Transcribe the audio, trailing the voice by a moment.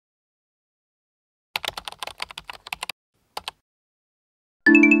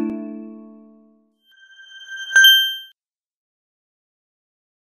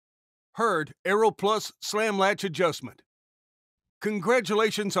Hurd Aero Plus Slam Latch Adjustment.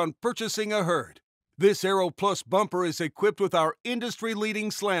 Congratulations on purchasing a Hurd. This Aero Plus bumper is equipped with our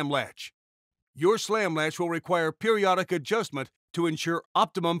industry-leading slam latch. Your slam latch will require periodic adjustment to ensure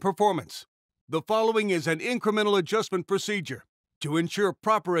optimum performance. The following is an incremental adjustment procedure. To ensure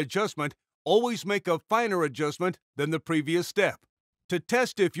proper adjustment, always make a finer adjustment than the previous step. To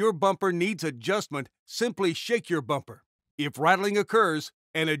test if your bumper needs adjustment, simply shake your bumper. If rattling occurs,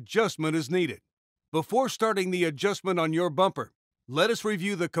 an adjustment is needed. Before starting the adjustment on your bumper, let us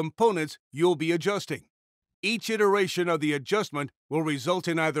review the components you'll be adjusting. Each iteration of the adjustment will result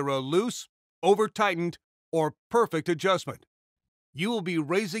in either a loose, over-tightened, or perfect adjustment. You will be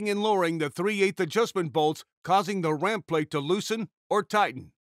raising and lowering the 3/8 adjustment bolts, causing the ramp plate to loosen or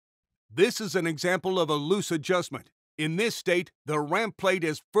tighten. This is an example of a loose adjustment. In this state, the ramp plate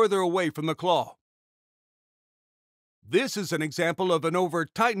is further away from the claw. This is an example of an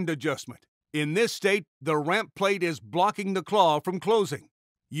over-tightened adjustment. In this state, the ramp plate is blocking the claw from closing.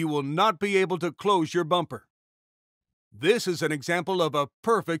 You will not be able to close your bumper. This is an example of a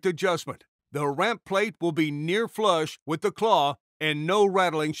perfect adjustment. The ramp plate will be near flush with the claw and no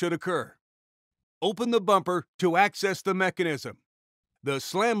rattling should occur. Open the bumper to access the mechanism. The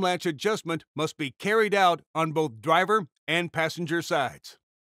slam latch adjustment must be carried out on both driver and passenger sides.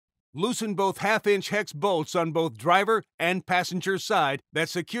 Loosen both half-inch hex bolts on both driver and passenger side that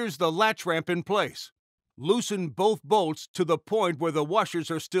secures the latch ramp in place. Loosen both bolts to the point where the washers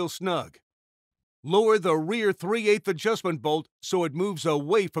are still snug. Lower the rear 3/8 adjustment bolt so it moves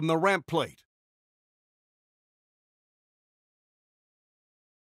away from the ramp plate.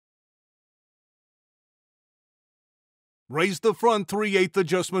 Raise the front 3/8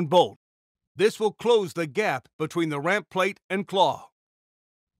 adjustment bolt. This will close the gap between the ramp plate and claw.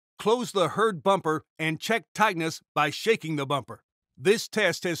 Close the Hurd bumper and check tightness by shaking the bumper. This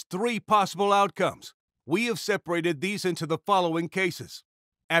test has 3 possible outcomes. We have separated these into the following cases.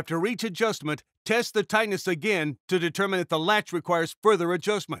 After each adjustment, test the tightness again to determine if the latch requires further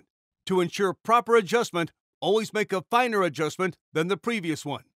adjustment. To ensure proper adjustment, always make a finer adjustment than the previous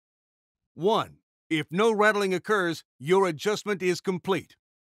one. 1. If no rattling occurs, your adjustment is complete.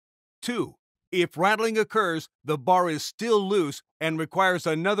 2. If rattling occurs, the bar is still loose and requires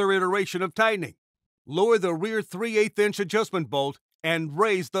another iteration of tightening. Lower the rear 3/8 adjustment bolt and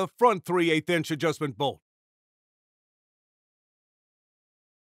raise the front 3/8 adjustment bolt.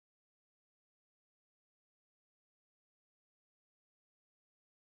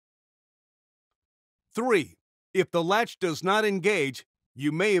 Three, if the latch does not engage,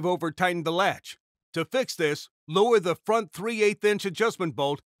 you may have over-tightened the latch. To fix this, lower the front 3/8 adjustment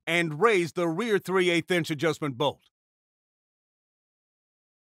bolt and raise the rear 3/8 adjustment bolt.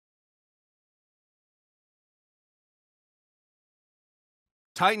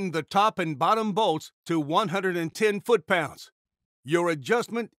 Tighten the top and bottom bolts to 110 foot-pounds. Your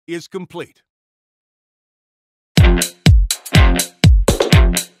adjustment is complete.